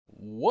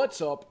What's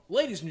up,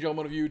 ladies and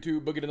gentlemen of YouTube?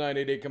 Boogie the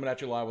 988 coming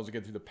at you live as we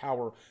get through the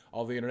power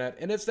of the internet.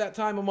 And it's that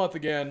time of month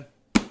again.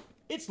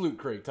 It's Loot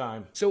Crate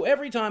time. So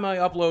every time I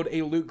upload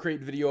a Loot Crate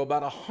video,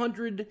 about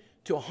 100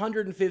 to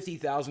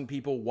 150,000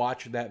 people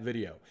watch that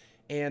video.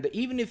 And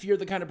even if you're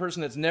the kind of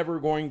person that's never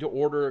going to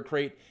order a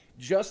crate,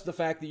 just the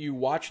fact that you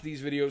watch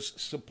these videos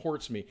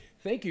supports me.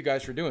 Thank you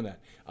guys for doing that.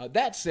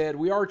 That said,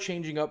 we are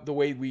changing up the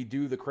way we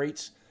do the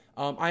crates.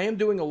 I am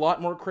doing a lot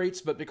more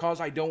crates, but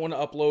because I don't want to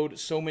upload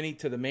so many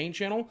to the main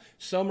channel,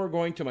 some are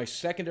going to my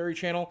secondary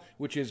channel,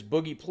 which is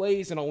Boogie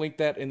Plays, and I'll link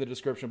that in the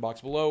description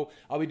box below.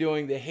 I'll be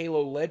doing the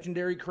Halo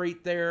Legendary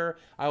crate there.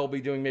 I will be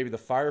doing maybe the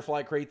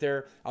Firefly crate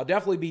there. I'll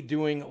definitely be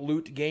doing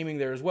Loot Gaming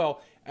there as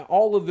well.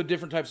 All of the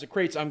different types of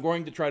crates I'm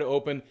going to try to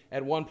open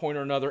at one point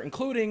or another,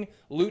 including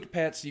Loot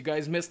Pets. You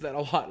guys missed that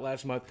a lot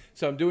last month,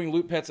 so I'm doing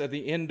Loot Pets at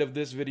the end of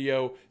this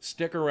video.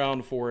 Stick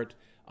around for it.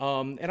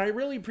 And I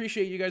really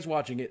appreciate you guys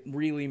watching. It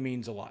really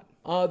means a lot.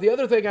 The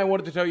other thing I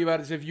wanted to tell you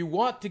about is if you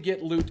want to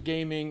get Loot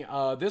Gaming,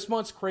 this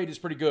month's crate is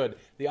pretty good.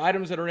 The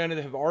items that are in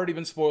it have already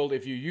been spoiled.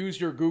 If you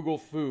use your Google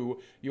Foo,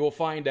 you will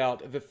find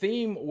out. The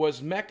theme was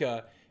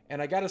Mecha,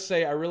 and I gotta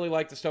say, I really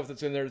like the stuff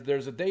that's in there.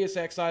 There's a Deus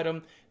Ex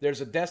item,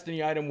 there's a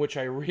Destiny item, which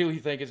I really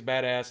think is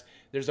badass.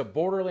 There's a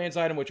Borderlands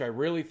item, which I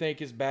really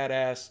think is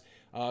badass.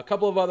 A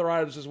couple of other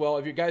items as well.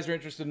 If you guys are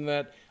interested in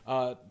that,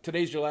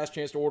 today's your last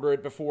chance to order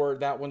it before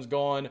that one's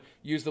gone.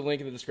 Use the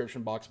link in the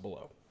description box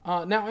below.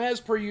 Now,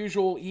 as per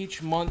usual,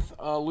 each month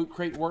Loot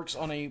Crate works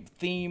on a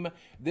theme.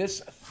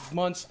 This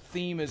month's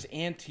theme is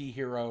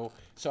Antihero.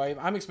 So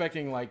I'm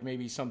expecting like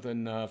maybe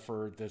something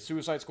for the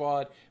Suicide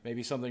Squad,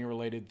 maybe something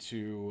related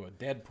to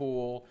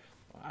Deadpool.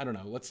 I don't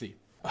know. Let's see.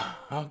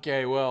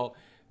 Okay, well,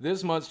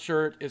 this month's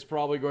shirt is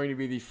probably going to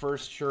be the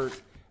first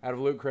shirt out of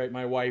Loot Crate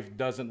my wife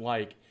doesn't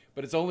like.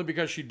 But it's only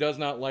because she does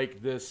not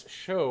like this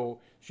show.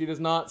 She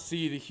does not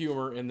see the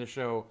humor in the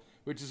show,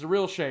 which is a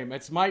real shame.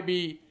 It might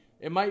be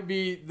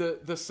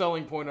the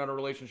selling point on a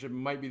relationship. It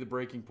might be the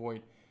breaking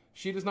point.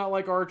 She does not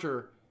like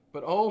Archer,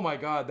 but oh my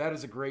God, that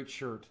is a great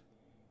shirt.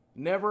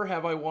 Never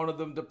have I wanted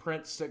them to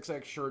print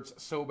 6X shirts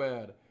so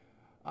bad.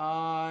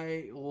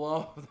 I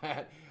love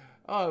that.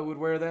 Oh, I would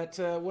wear that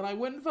when I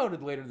went and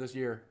voted later this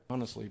year.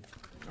 Honestly,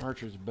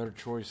 Archer's a better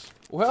choice.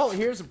 Well,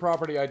 here's a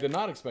property I did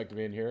not expect to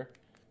be in here.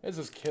 This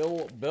is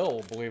Kill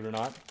Bill, believe it or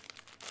not.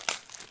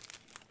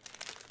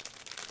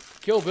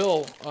 Kill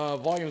Bill,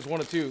 volumes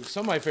 1 and 2.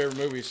 Some of my favorite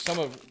movies. Some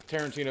of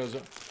Tarantino's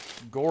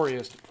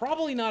goriest.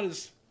 Probably not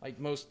his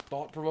most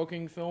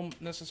thought-provoking film,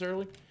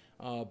 necessarily.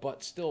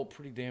 But still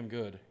pretty damn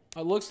good.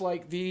 It looks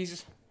like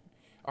these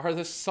are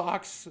the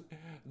socks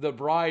the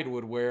bride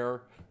would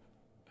wear.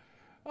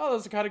 Oh,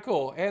 those are kind of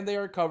cool. And they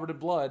are covered in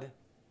blood.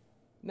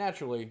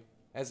 Naturally,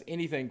 as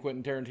anything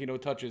Quentin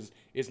Tarantino touches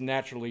is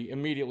naturally,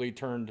 immediately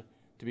turned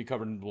to be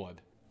covered in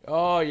blood.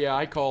 Oh yeah,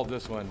 I called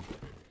this one.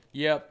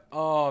 Yep.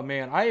 Oh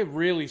man, I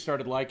really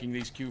started liking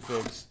these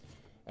Q-Figs,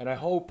 and I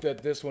hope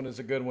that this one is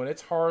a good one.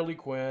 It's Harley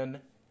Quinn.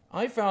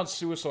 I found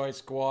Suicide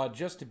Squad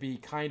just to be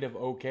kind of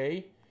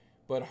okay,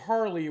 but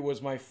Harley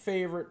was my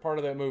favorite part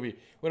of that movie.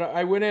 When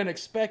I went in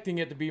expecting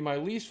it to be my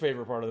least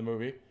favorite part of the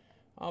movie,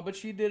 but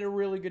she did a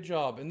really good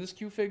job. And this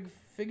Q-Fig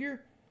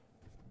figure,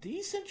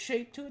 decent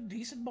shape to a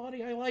decent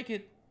body. I like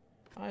it.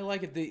 I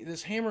like it.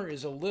 This hammer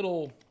is a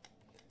little,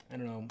 I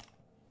don't know,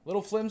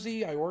 little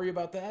flimsy. I worry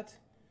about that.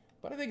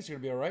 But I think it's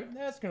going to be all right.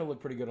 That's going to look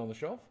pretty good on the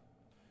shelf.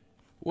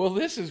 Well,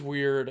 this is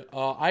weird.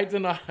 I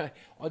did not,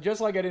 just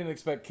like I didn't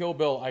expect Kill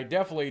Bill, I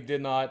definitely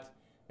did not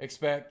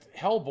expect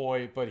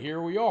Hellboy, but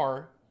here we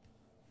are.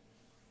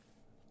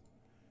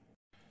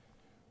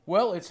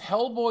 Well, it's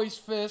Hellboy's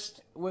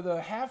fist with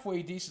a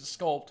halfway decent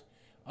sculpt.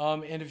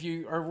 And if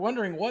you are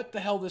wondering what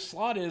the hell this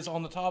slot is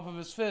on the top of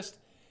his fist,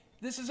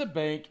 this is a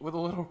bank with a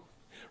little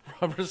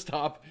rubber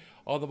stop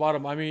on the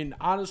bottom. I mean,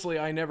 honestly,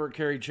 I never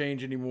carry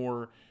change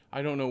anymore.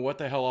 I don't know what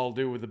the hell I'll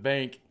do with the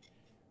bank.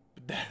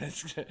 But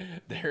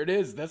there it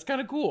is. That's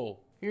kind of cool.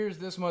 Here's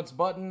this month's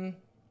button.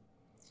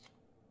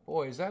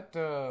 Boy, is that,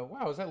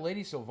 wow, is that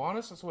Lady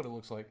Sylvanas? That's what it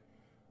looks like.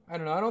 I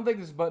don't know. I don't think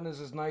this button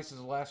is as nice as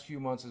the last few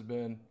months has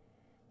been.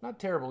 Not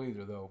terrible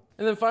either, though.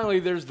 And then finally,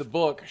 there's the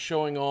book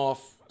showing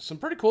off some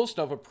pretty cool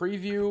stuff. A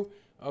preview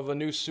of a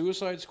new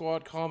Suicide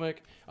Squad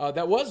comic.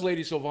 That was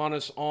Lady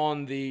Sylvanas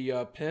on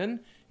the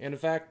pin. And in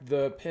fact,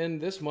 the pin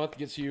this month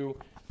gets you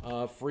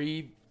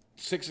free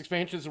 6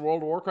 expansions of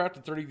World of Warcraft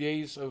and 30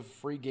 days of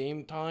free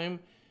game time.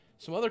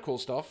 Some other cool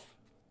stuff.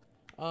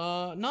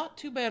 Not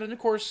too bad. And of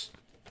course,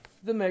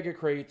 the Mega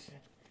Crate.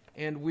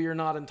 And we are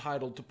not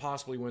entitled to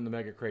possibly win the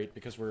Mega Crate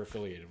because we're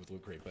affiliated with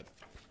Loot Crate. But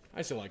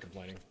I still like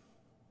complaining.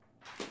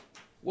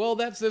 Well,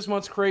 that's this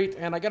month's crate,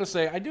 and I gotta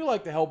say, I do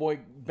like the Hellboy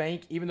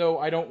bank, even though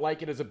I don't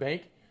like it as a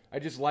bank. I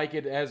just like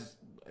it as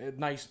a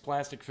nice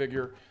plastic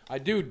figure. I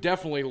do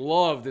definitely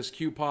love this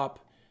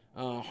Q-Pop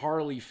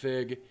Harley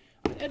fig.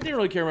 I didn't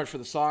really care much for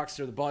the socks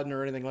or the button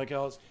or anything like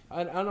else.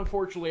 And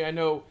unfortunately, I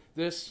know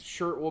this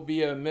shirt will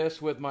be a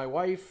miss with my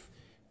wife,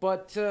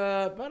 but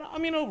I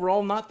mean,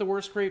 overall, not the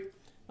worst crate,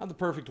 not the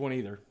perfect one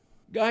either.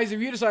 Guys,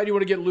 if you decide you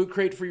want to get Loot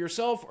Crate for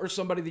yourself or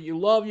somebody that you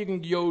love, you can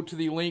go to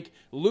the link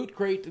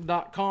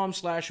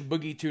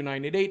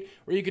lootcrate.com/boogie2988,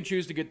 where you can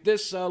choose to get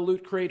this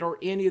Loot Crate or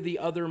any of the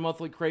other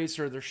monthly crates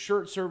or their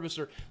shirt service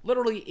or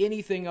literally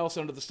anything else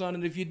under the sun.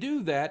 And if you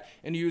do that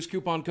and use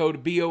coupon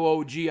code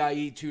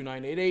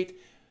BOOGIE2988,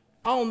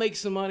 I'll make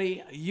some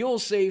money, you'll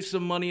save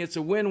some money. It's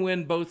a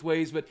win-win both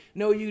ways, but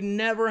no, you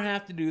never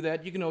have to do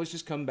that. You can always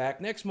just come back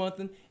next month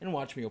and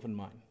watch me open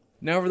mine.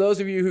 Now, for those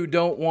of you who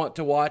don't want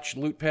to watch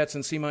Loot Pets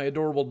and see my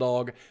adorable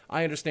dog,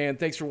 I understand.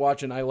 Thanks for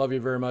watching. I love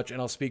you very much,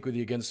 and I'll speak with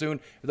you again soon.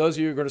 For those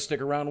of you who are going to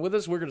stick around with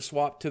us, we're going to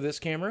swap to this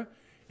camera,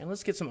 and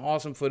let's get some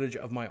awesome footage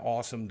of my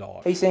awesome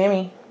dog. Hey,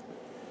 Sammy.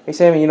 Hey,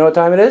 Sammy, you know what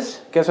time it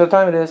is? Guess what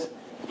time it is?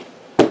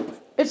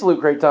 It's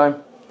Loot Crate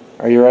time.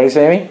 Are you ready,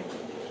 Sammy?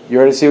 You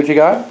ready to see what you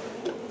got?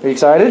 Are you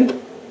excited?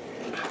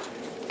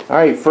 All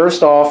right,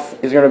 first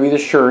off is going to be the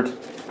shirt,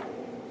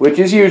 which,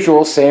 as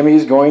usual, Sammy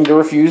is going to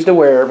refuse to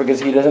wear because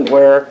he doesn't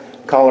wear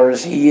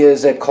colors. He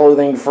is a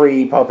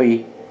clothing-free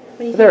puppy.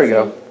 There we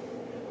go.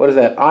 What is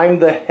that? I'm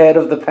the head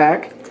of the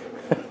pack?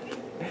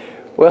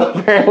 Well,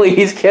 apparently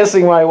he's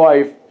kissing my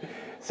wife,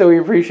 so he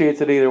appreciates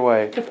it either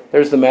way.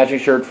 There's the matching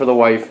shirt for the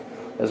wife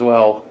as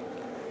well.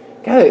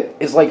 God,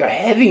 it's like a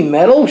heavy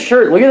metal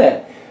shirt. Look at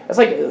that. It's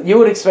like you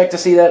would expect to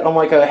see that on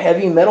like a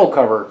heavy metal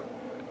cover.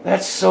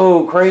 That's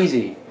so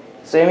crazy.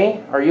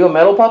 Sammy, are you a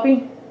metal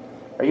puppy?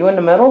 Are you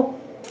into metal?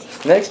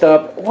 Next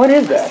up, what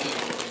is that?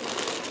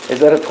 Is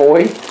that a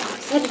toy?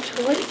 Is that a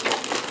toy?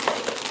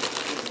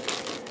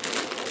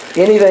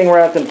 Anything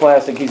wrapped in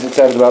plastic he's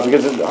excited about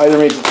because it either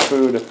means it's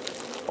food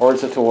or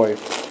it's a toy.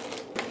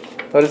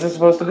 What is this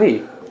supposed to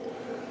be?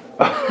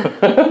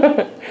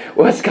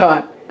 Well, it's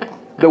got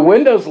the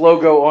Windows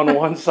logo on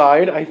one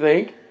side, I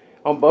think.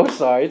 On both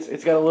sides.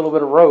 It's got a little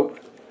bit of rope.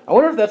 I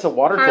wonder if that's a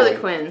water toy. Harley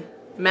Quinn.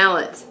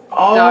 Mallet.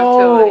 Oh,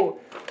 dog toy.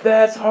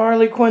 That's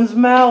Harley Quinn's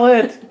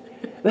mallet.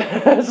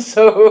 That's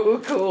so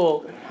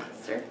cool.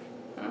 Monster.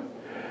 Huh?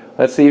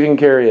 Let's see if he can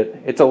carry it.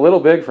 It's a little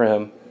big for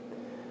him.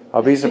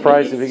 I'll be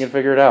surprised if he can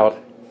figure it out.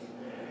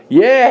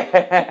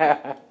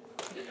 Yeah!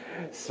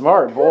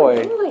 Smart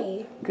boy. Good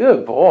boy.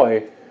 Good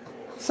boy.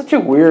 Such a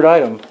weird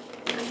item.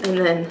 And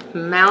then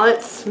mallet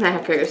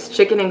smackers.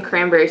 Chicken and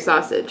cranberry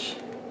sausage.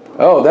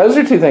 Oh, those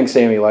are two things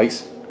Sammy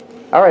likes.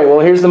 All right, well,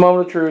 here's the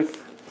moment of truth.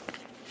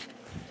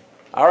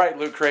 All right,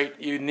 Loot Crate,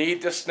 you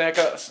need to step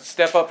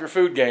up your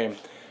food game.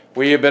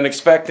 We have been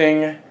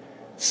expecting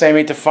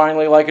Sammy to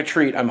finally like a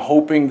treat. I'm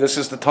hoping this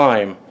is the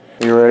time.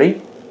 Are you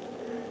ready?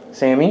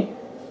 Sammy?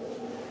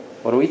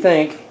 What do we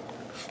think?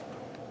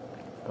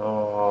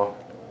 Oh,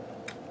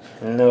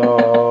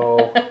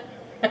 no.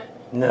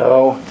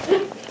 No.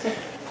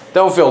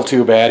 Don't feel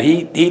too bad.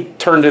 He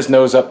turned his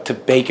nose up to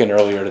bacon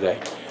earlier today.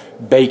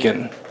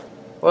 Bacon.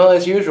 Well,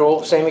 as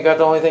usual, Sammy got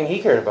the only thing he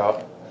cared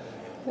about.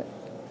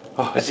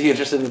 Oh, is he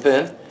interested in the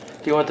pen?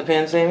 Do you want the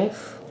pen, Sammy?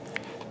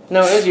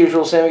 No, as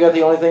usual, Sammy got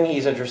the only thing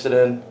he's interested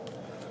in.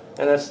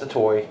 And that's the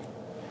toy.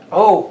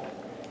 Oh!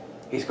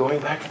 He's going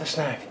back for the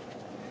snack.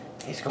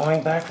 He's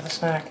going back for the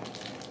snack.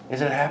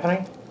 Is it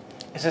happening?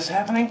 Is this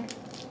happening?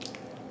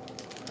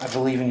 I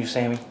believe in you,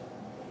 Sammy.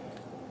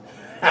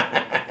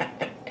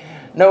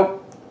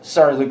 Nope.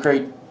 Sorry, Loot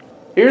Crate.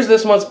 Here's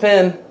this month's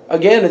pen.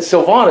 Again, it's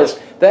Sylvanas.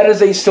 That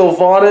is a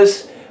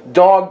Sylvanas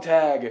dog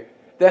tag.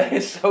 That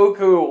is so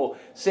cool.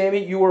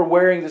 Sammy, you are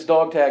wearing this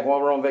dog tag while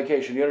we're on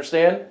vacation. You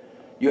understand?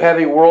 You have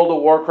a World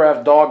of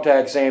Warcraft dog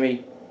tag,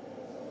 Sammy.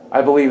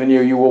 I believe in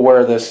you. You will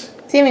wear this.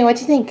 Sammy, what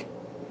do you think?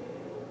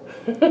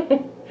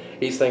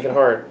 He's thinking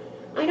hard.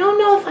 I don't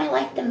know if I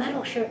like the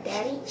metal shirt,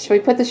 Daddy. Should we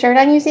put the shirt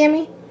on you,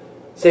 Sammy?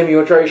 Sammy, you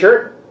want to try your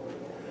shirt?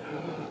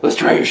 Let's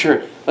try your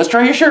shirt. Let's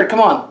try your shirt.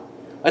 Come on.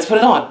 Let's put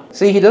it on.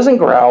 See, he doesn't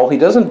growl. He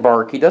doesn't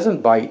bark. He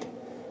doesn't bite.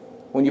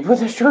 When you put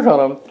this shirt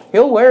on him,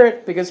 he'll wear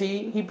it because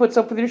he puts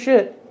up with your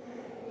shit.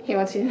 He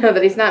wants you to know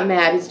that he's not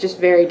mad. He's just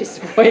very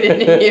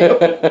disappointed in you.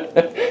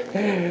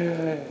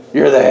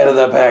 You're the head of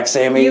the pack,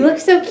 Sammy. You look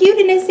so cute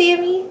in it,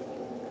 Sammy.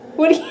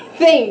 What do you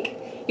think?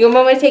 You want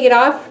Mama to take it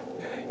off?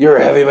 You're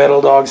a heavy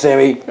metal dog,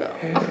 Sammy.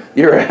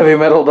 You're a heavy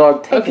metal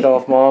dog. Take it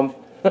off, Mom.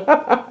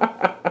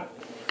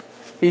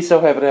 He's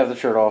so happy to have the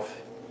shirt off.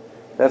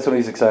 That's when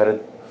he's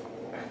excited.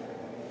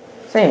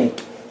 Sammy,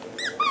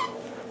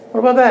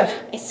 what about that?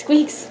 It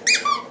squeaks.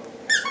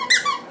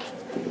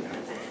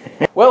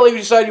 Well, if you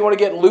decide you want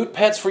to get Loot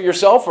Pets for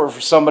yourself or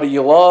for somebody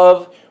you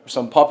love or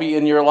some puppy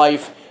in your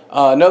life,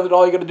 know that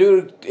all you got to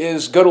do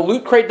is go to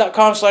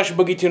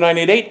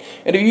lootcrate.com/boogie2988,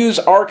 and if you use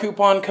our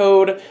coupon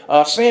code,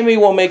 Sammy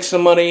will make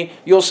some money,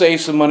 you'll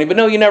save some money, but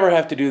no, you never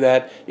have to do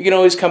that. You can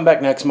always come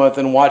back next month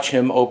and watch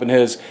him open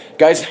his.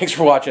 Guys, thanks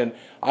for watching.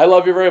 I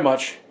love you very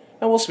much,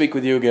 and we'll speak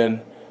with you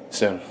again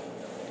soon.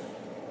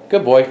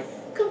 Good boy.